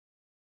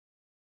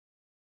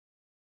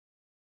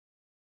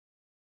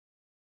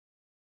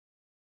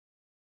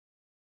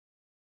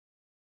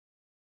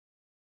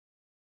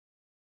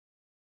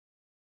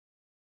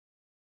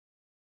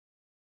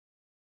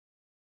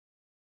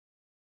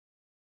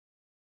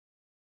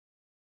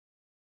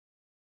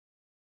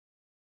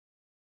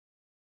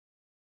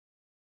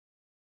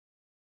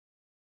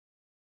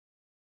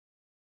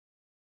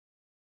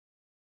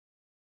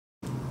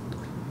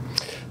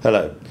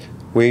Hello.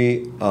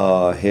 We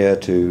are here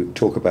to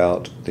talk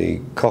about the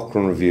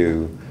Cochrane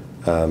review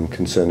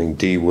concerning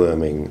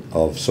deworming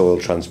of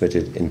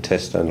soil-transmitted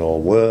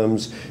intestinal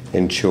worms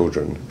in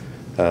children.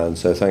 And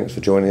so thanks for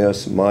joining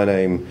us. My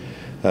name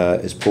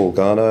is Paul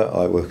Garner.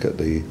 I work at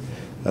the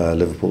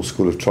Liverpool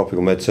School of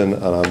Tropical Medicine,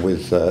 and I'm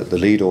with the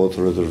lead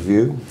author of the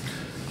review.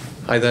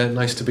 Hi there,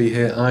 nice to be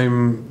here.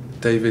 I'm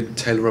David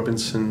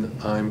Taylor-Robinson.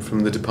 I'm from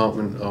the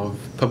Department of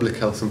Public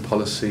Health and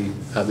Policy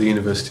at the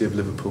University of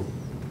Liverpool.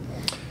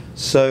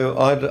 So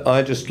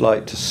I'd just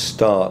like to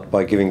start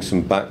by giving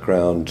some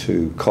background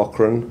to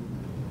Cochrane.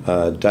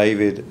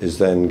 David is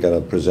then going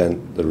to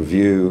present the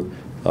review.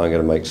 I'm going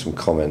to make some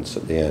comments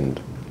at the end.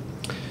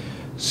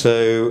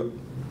 So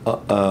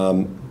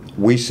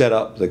we set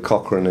up the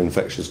Cochrane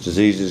Infectious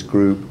Diseases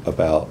Group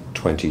about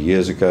 20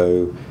 years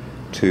ago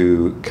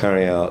to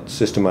carry out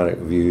systematic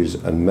reviews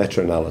and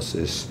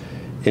meta-analysis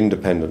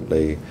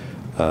independently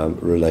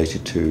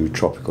related to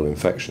tropical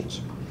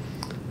infections.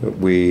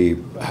 We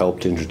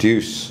helped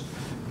introduce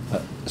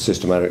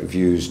systematic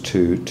reviews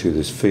to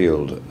this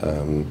field,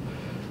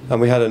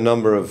 and we had a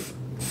number of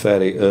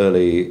fairly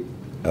early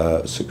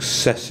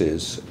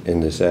successes in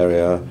this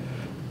area.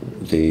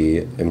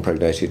 The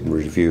impregnated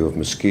review of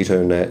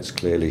mosquito nets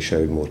clearly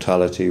showed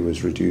mortality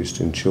was reduced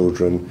in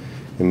children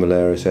in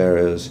malarious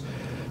areas.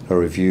 A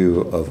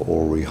review of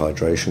oral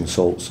rehydration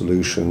salt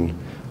solution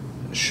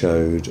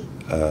showed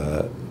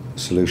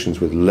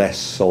solutions with less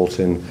salt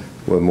in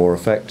were more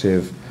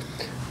effective.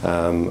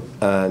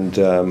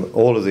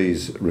 All of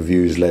these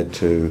reviews led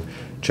to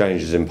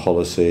changes in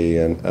policy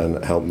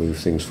and helped move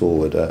things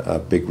forward. A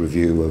big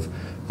review of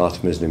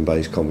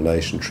artemisinin-based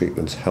combination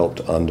treatments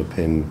helped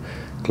underpin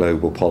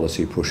global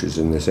policy pushes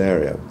in this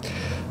area.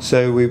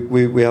 So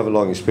we have a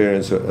long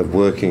experience of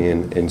working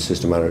in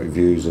systematic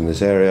reviews in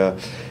this area.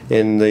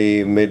 In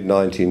the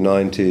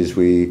mid-1990s,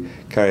 we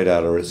carried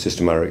out a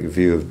systematic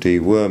review of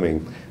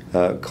deworming.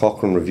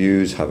 Cochrane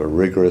reviews have a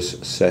rigorous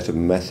set of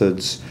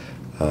methods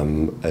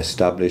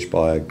established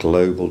by a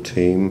global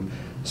team,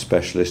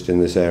 specialist in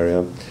this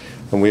area,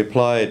 and we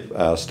applied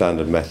our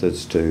standard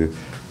methods to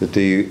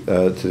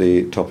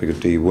the topic of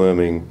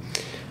deworming,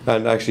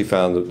 and actually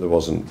found that there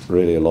wasn't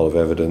really a lot of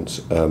evidence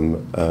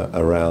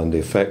around the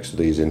effects of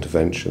these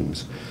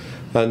interventions,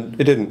 and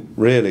it didn't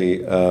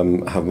really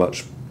have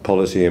much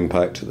policy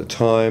impact at the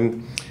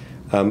time.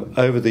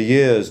 Over the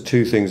years,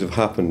 two things have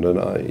happened,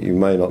 and you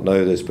may not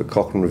know this, but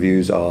Cochrane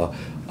reviews are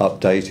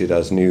updated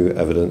as new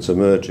evidence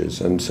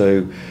emerges, and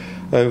so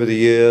over the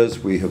years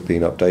we have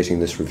been updating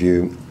this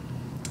review.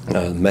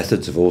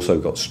 Methods have also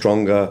got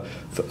stronger,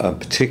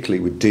 particularly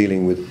with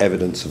dealing with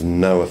evidence of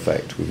no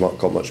effect. We've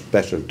got much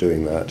better at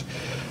doing that,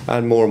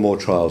 and more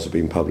trials have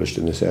been published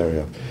in this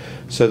area.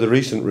 So the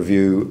recent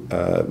review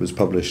was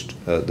published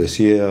this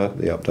year.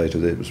 The update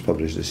of it was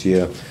published this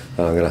year,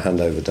 and I'm going to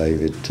hand over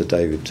to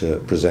David to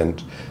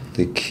present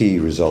the key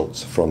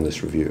results from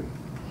this review.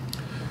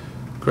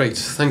 Great,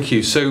 thank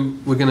you. So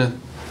we're going to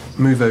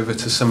move over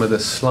to some of the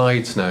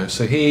slides now.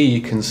 So here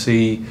you can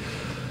see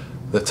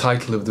the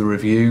title of the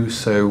review.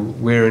 So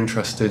we're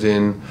interested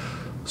in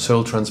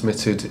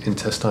soil-transmitted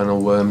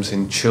intestinal worms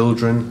in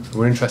children.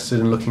 We're interested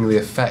in looking at the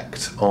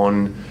effect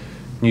on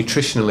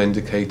nutritional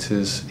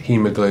indicators,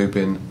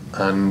 hemoglobin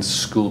and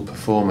school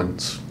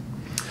performance.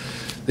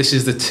 This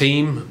is the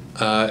team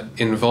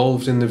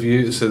involved in the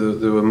review, so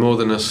there were more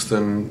than us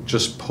than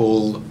just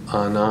Paul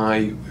and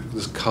I.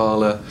 There's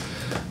Carla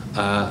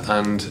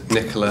and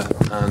Nicola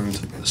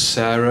and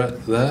Sarah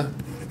there.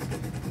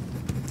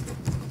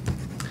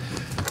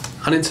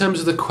 And in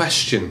terms of the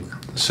question,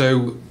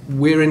 so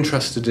we're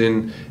interested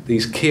in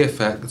these key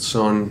effects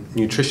on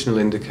nutritional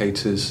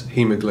indicators,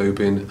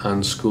 hemoglobin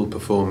and school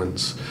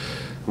performance.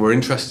 We're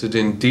interested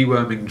in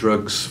deworming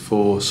drugs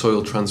for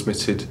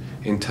soil-transmitted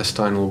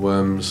intestinal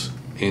worms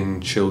in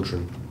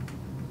children.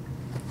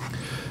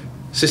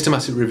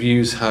 Systematic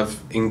reviews have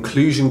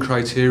inclusion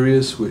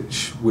criteria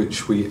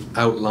which we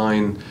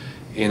outline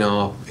in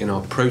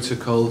our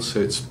protocol, so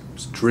it's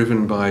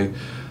driven by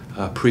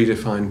a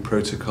predefined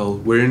protocol.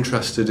 We're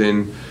interested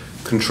in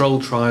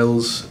controlled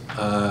trials,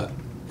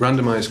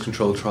 randomized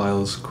controlled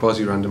trials,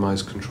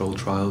 quasi-randomized controlled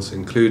trials,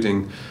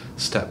 including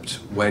stepped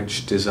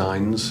wedge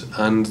designs,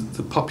 and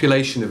the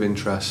population of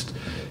interest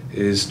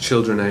is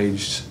children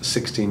aged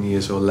 16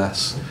 years or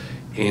less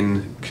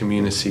in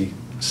community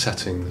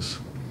settings.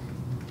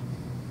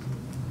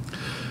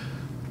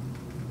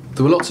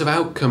 There were lots of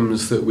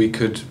outcomes that we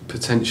could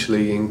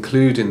potentially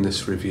include in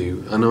this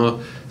review, and our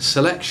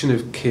selection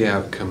of key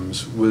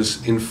outcomes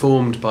was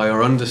informed by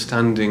our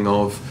understanding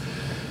of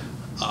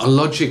a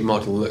logic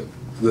model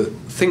that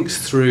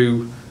thinks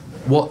through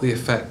what the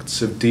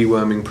effects of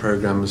deworming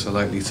programs are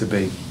likely to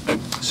be.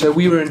 So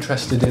we were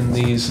interested in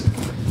these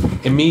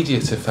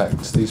immediate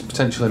effects, these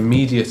potential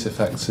immediate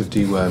effects of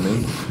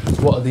deworming.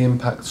 What are the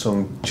impacts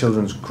on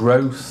children's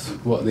growth?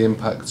 What are the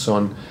impacts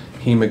on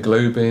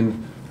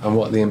hemoglobin? And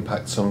what are the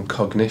impacts on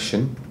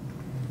cognition?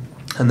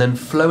 And then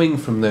flowing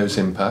from those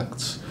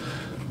impacts,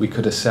 we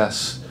could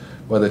assess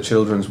whether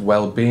children's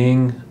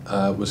well-being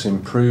was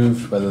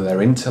improved, whether their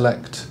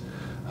intellect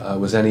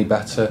was any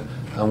better,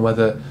 and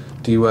whether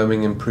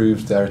deworming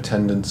improved their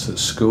attendance at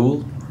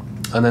school.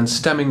 And then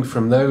stemming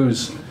from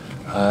those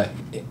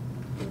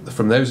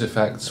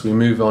effects, we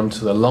move on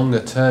to the longer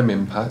term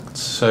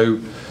impacts. So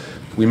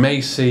we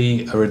may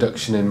see a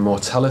reduction in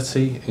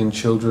mortality in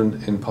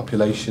children in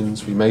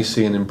populations, we may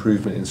see an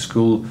improvement in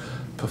school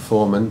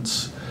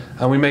performance,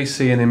 and we may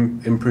see an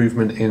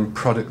improvement in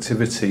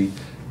productivity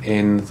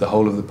in the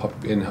whole of the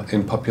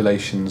in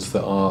populations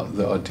that are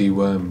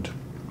dewormed.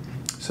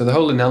 So the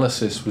whole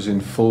analysis was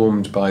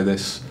informed by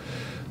this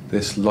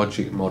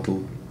logic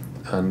model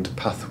and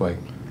pathway.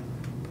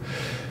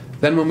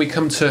 Then when we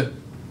come to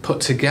put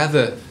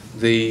together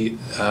we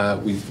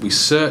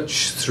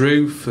search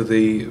through for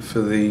the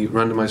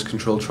randomised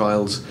control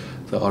trials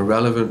that are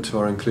relevant to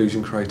our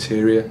inclusion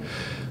criteria.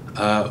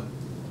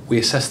 We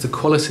assess the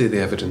quality of the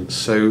evidence.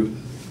 So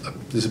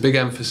there's a big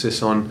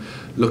emphasis on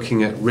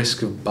looking at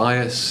risk of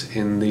bias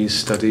in these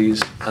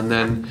studies, and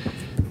then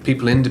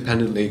people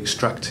independently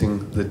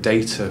extracting the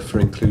data for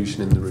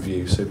inclusion in the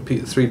review. So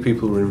 3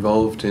 people were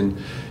involved in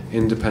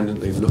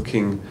independently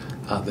looking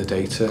at the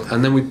data,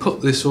 and then we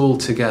put this all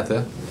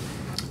together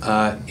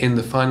in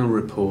the final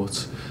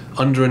report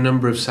under a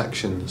number of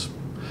sections.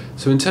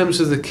 So in terms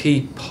of the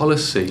key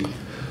policy,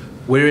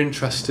 we're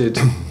interested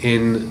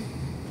in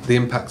the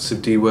impacts of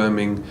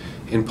deworming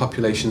in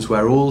populations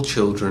where all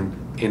children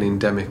in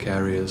endemic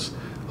areas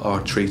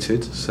are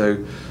treated.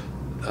 So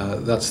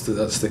that's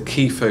the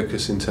key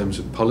focus in terms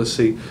of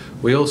policy.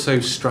 We also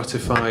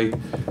stratify,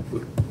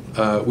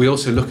 we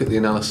also look at the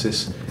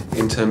analysis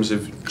in terms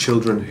of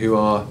children who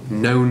are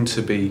known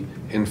to be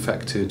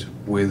infected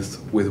with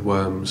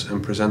worms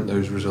and present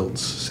those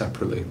results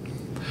separately.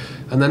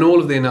 And then all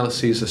of the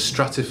analyses are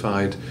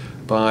stratified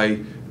by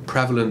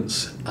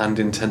prevalence and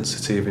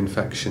intensity of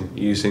infection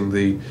using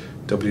the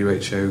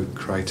WHO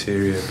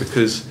criteria,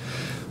 because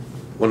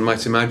one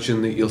might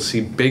imagine that you'll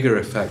see bigger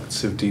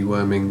effects of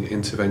deworming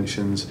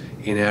interventions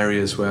in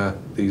areas where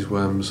these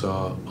worms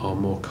are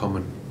more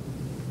common.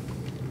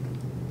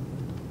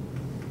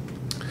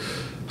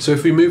 So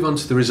if we move on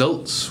to the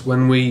results,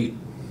 when we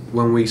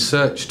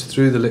searched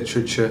through the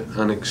literature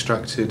and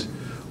extracted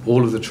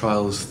all of the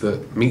trials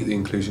that meet the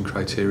inclusion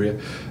criteria,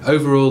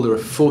 overall there are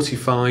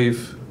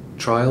 45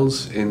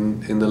 trials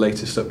in the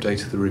latest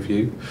update of the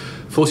review.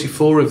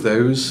 44 of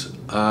those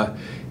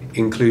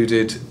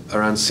included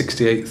around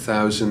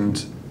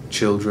 68,000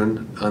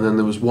 children, and then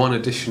there was one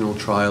additional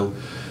trial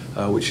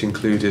which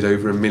included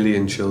over 1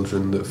 million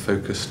children that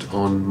focused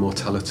on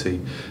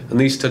mortality. And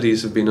these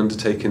studies have been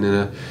undertaken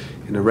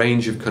in a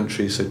range of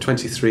countries, so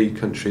 23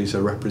 countries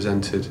are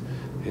represented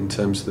in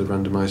terms of the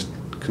randomised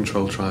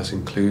control trials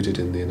included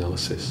in the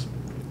analysis.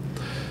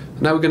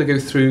 Now we're going to go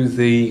through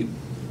the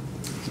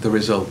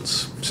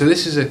results. So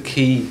this is a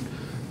key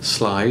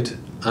slide,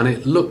 and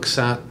it looks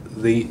at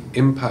the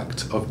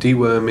impact of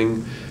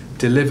deworming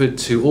delivered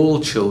to all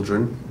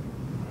children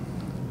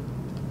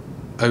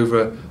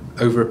over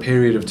a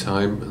period of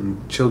time,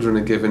 and children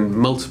are given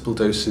multiple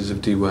doses of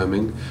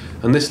deworming,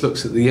 and this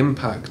looks at the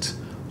impact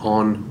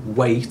on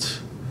weight,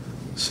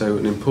 so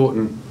an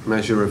important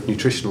measure of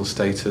nutritional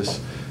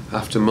status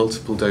after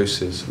multiple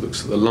doses. It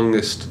looks at the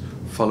longest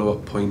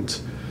follow-up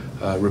point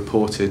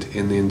reported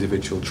in the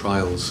individual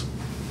trials.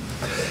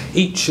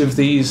 Each of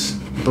these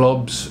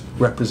blobs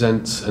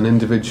represents an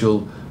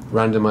individual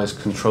randomised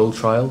control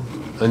trial,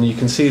 and you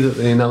can see that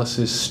the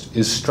analysis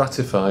is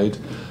stratified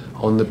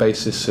on the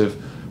basis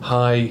of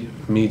high,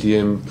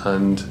 medium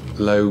and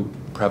low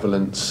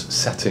prevalence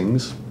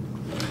settings.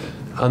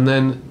 And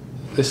then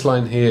this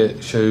line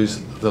here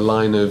shows the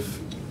line of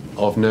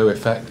no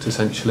effect,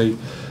 essentially,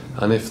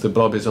 and if the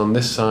blob is on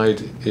this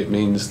side, it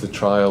means the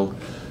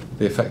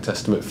effect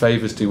estimate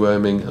favours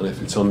deworming, and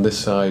if it's on this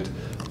side,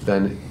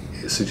 then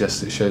it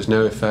suggests it shows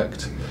no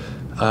effect.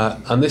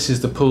 And this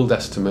is the pooled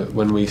estimate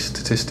when we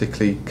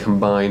statistically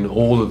combine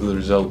all of the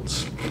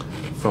results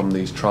from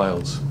these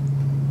trials.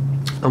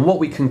 And what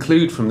we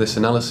conclude from this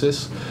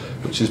analysis,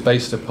 which is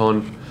based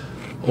upon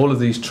all of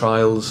these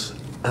trials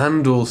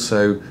and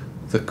also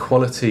the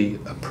quality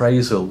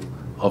appraisal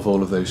of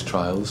all of those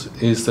trials,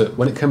 is that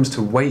when it comes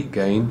to weight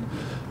gain,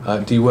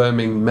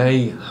 deworming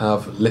may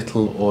have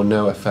little or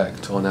no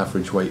effect on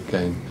average weight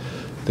gain.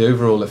 The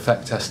overall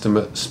effect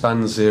estimate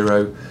spans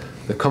 0.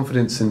 The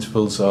confidence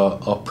intervals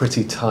are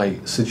pretty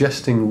tight,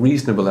 suggesting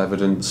reasonable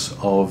evidence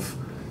of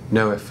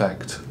no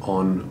effect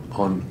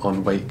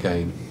on weight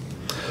gain.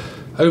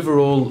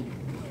 Overall,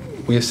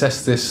 we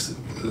assess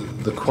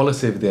the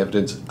quality of the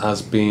evidence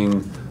as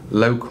being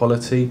low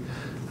quality,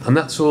 and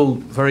that's all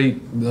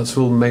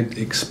made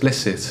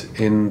explicit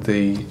in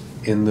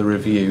the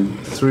review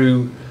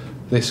through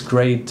this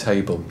grade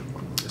table.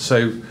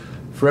 So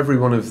for every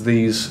one of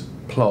these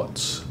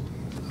plots,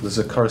 there's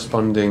a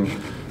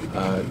corresponding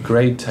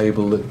grade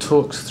table that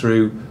talks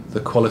through the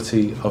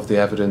quality of the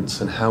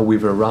evidence and how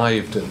we've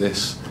arrived at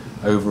this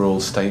overall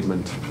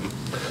statement.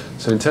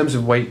 So in terms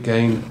of weight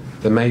gain,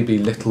 there may be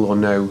little or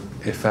no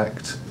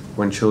effect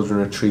when children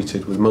are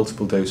treated with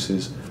multiple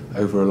doses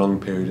over a long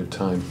period of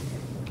time.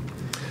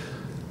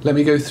 Let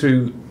me go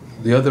through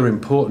the other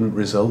important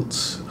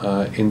results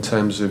in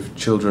terms of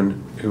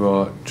children who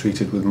are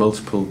treated with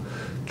multiple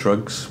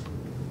drugs.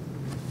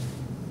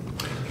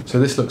 So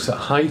this looks at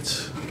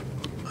height,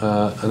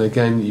 and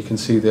again you can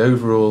see the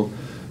overall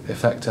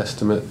effect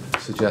estimate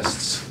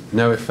suggests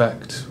no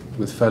effect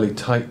with fairly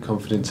tight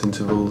confidence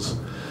intervals,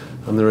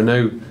 and there are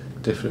no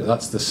different,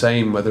 that's the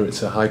same whether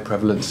it's a high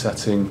prevalence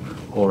setting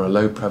or a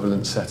low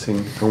prevalence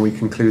setting, and we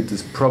conclude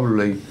there's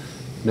probably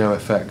no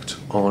effect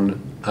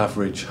on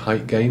average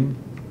height gain.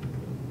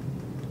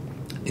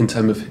 In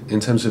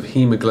terms of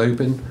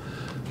hemoglobin,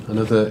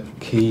 another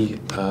key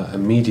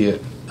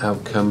immediate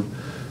outcome,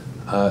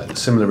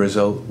 similar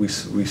result, we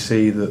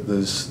see that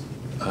there's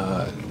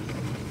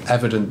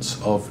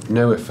evidence of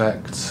no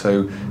effect,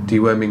 so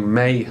deworming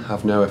may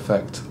have no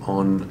effect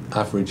on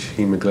average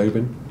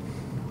hemoglobin.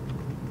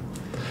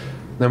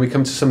 Now we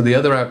come to some of the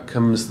other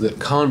outcomes that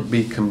can't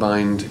be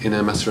combined in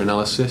our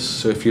meta-analysis.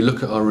 So if you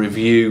look at our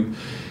review,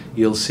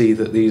 you'll see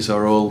that these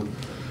are all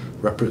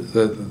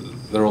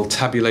they're all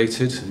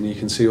tabulated, and you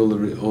can see all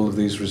of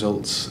these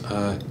results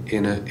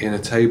in a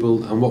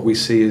table. And what we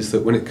see is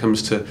that when it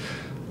comes to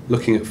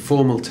looking at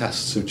formal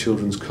tests of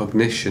children's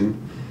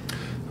cognition,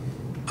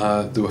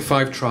 there were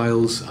 5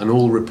 trials, and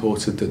all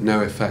reported that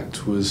no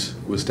effect was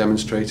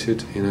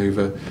demonstrated in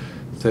over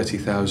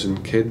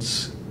 30,000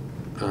 kids.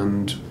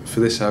 And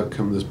for this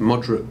outcome, there's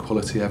moderate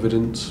quality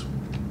evidence.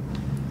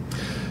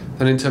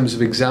 And in terms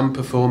of exam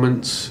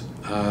performance,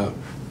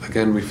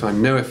 again, we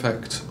find no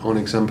effect on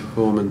exam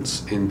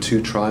performance in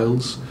 2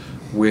 trials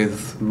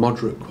with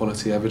moderate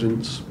quality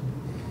evidence.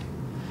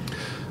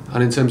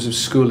 And in terms of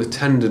school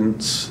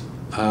attendance,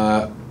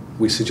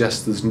 we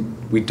suggest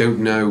we don't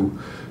know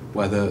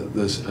whether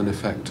there's an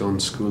effect on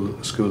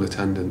school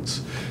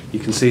attendance. You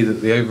can see that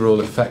the overall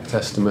effect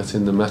estimate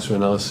in the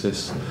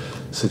meta-analysis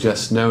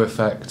suggests no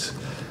effect.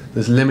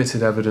 There's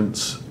limited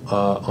evidence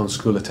on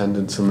school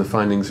attendance, and the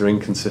findings are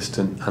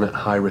inconsistent and at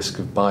high risk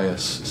of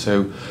bias.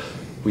 So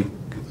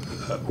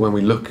when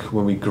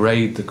we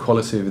grade the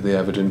quality of the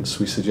evidence,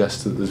 we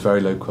suggest that there's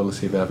very low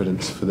quality of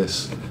evidence for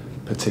this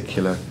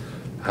particular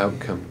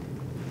outcome.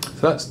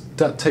 So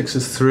that takes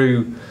us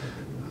through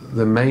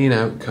the main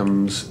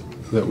outcomes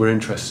that we're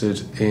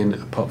interested in,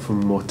 apart from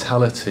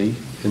mortality,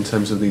 in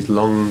terms of these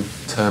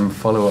long-term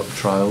follow-up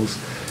trials.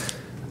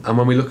 And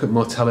when we look at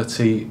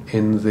mortality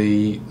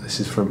this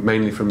is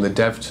mainly from the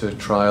DEVTA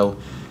trial,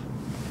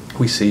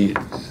 we see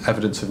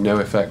evidence of no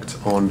effect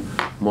on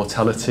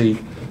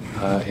mortality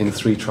in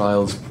 3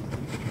 trials,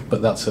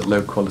 but that's at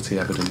low quality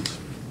evidence.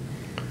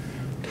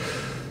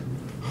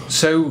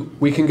 So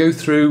we can go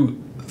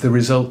through the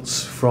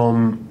results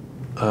from,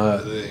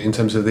 in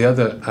terms of the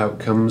other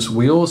outcomes.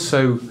 We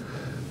also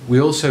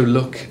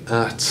look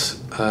at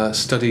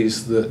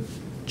studies that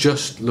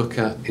just look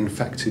at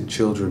infected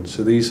children.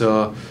 So these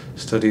are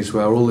studies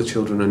where all the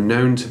children are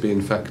known to be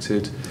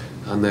infected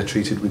and they're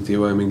treated with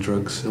deworming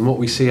drugs. And what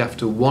we see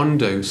after 1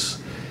 dose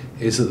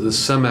is that there's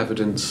some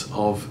evidence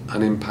of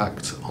an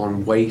impact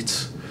on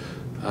weight,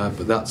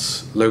 but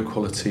that's low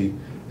quality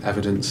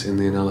evidence in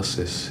the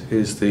analysis.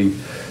 Here's the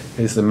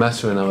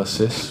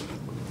meta-analysis.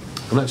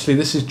 And actually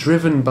this is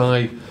driven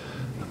by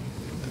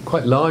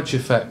quite large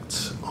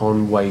effects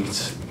on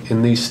weight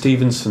in these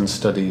Stevenson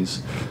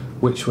studies,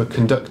 which were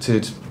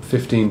conducted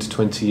 15 to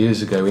 20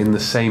 years ago in the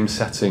same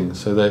setting.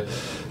 So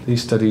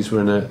these studies were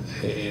in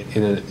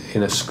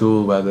a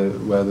school where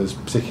there's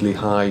particularly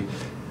high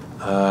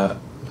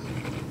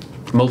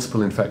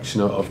multiple infection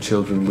of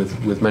children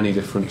with many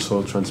different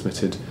soil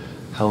transmitted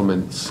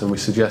helminths, and we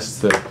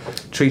suggest that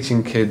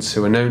treating kids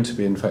who are known to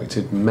be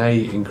infected may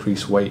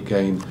increase weight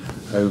gain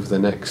over the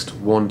next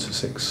 1 to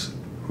 6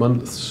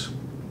 months.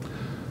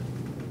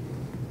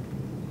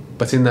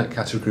 But in that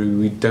category,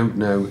 we don't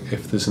know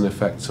if there's an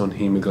effect on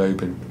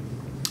hemoglobin,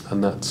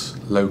 and that's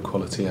low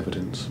quality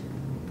evidence.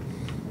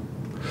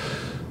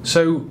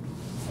 So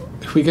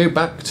if we go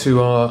back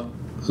to our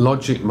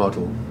logic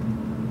model,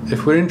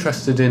 if we're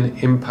interested in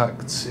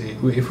impacts,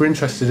 if we're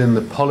interested in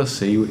the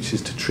policy, which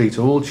is to treat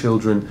all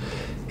children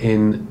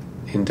in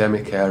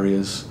endemic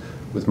areas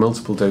with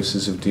multiple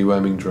doses of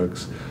deworming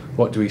drugs,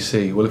 what do we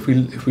see? Well, if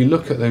we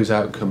look at those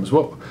outcomes,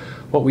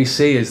 what we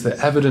see is that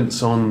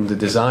evidence on the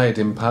desired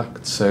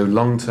impact, so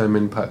long-term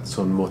impacts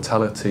on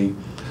mortality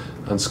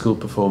and school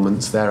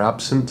performance, they're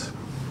absent.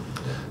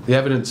 The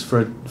evidence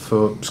for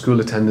school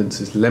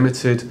attendance is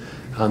limited,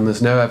 and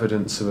there's no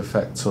evidence of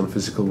effects on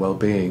physical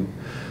well-being.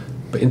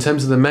 But in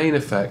terms of the main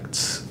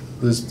effects,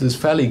 there's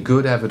fairly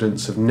good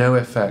evidence of no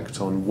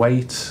effect on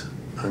weight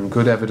and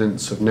good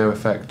evidence of no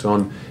effect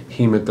on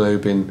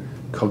hemoglobin,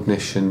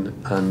 cognition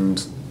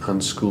and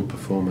school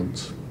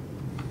performance.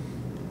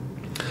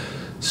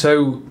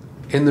 So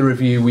in the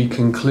review we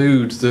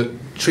conclude that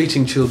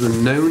treating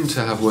children known to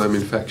have worm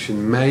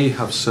infection may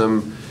have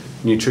some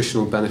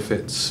nutritional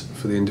benefits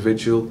for the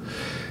individual.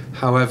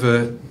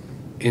 However,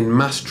 in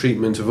mass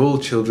treatment of all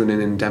children in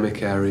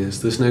endemic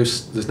areas, there's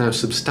now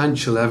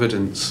substantial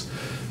evidence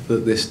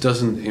that this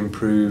doesn't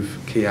improve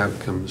key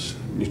outcomes: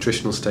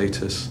 nutritional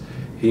status,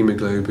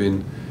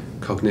 hemoglobin,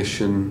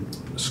 cognition,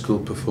 school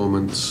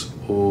performance,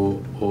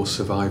 or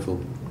survival.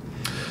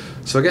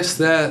 So I guess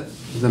they're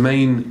the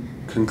main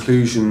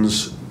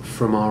conclusions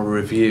from our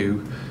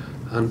review,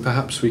 and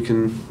perhaps we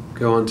can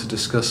go on to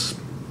discuss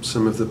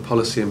some of the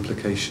policy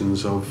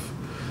implications of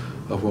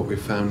what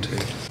we've found here.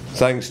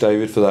 Thanks,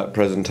 David, for that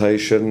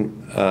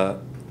presentation.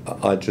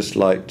 I'd just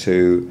like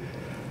to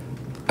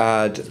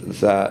add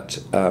that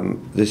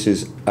this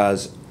is,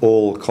 as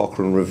all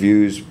Cochrane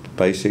reviews,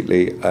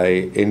 basically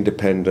a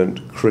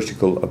independent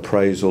critical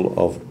appraisal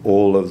of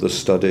all of the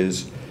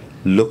studies,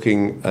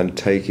 looking and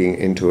taking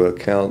into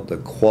account the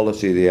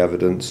quality of the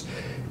evidence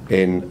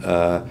in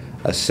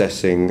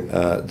assessing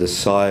the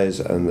size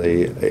and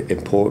the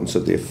importance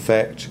of the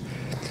effect.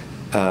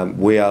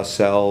 We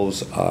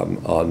ourselves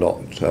are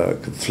not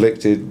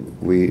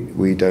conflicted.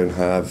 We don't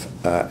have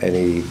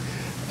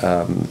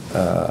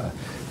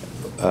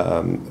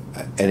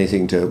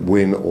anything to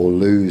win or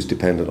lose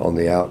dependent on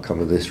the outcome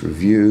of this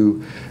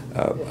review.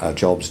 Our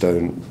jobs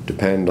don't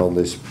depend on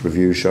this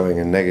review showing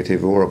a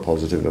negative or a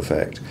positive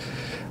effect.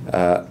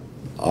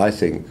 I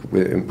think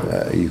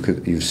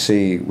you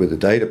see with the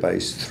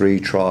database 3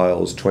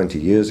 trials 20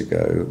 years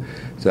ago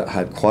that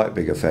had quite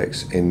big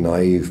effects in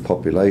naive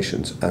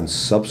populations, and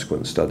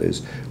subsequent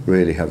studies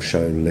really have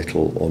shown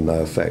little or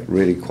no effect,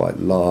 really quite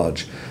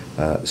large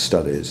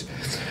studies.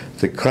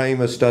 The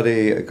Kramer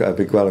study,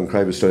 Bigwell and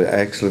Kramer study,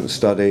 excellent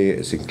study.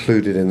 It's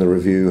included in the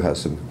review,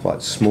 has some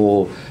quite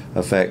small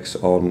effects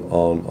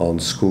on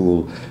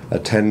school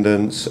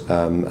attendance,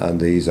 and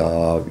these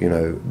are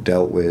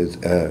dealt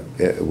with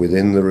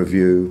within the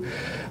review.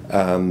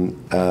 There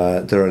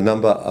are a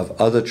number of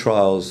other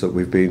trials that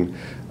we've been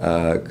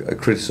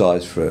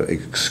criticised for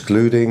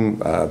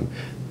excluding.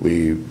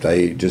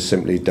 They just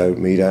simply don't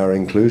meet our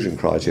inclusion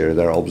criteria.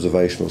 They're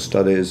observational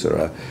studies. There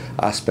are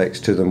aspects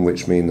to them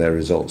which mean their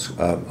results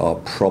are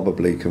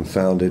probably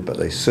confounded, but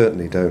they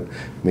certainly don't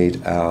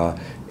meet our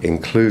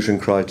inclusion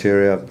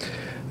criteria.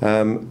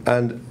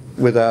 And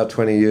with our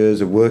 20 years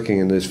of working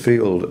in this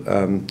field,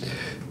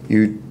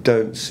 you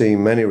don't see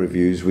many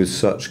reviews with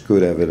such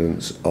good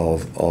evidence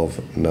of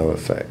no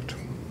effect.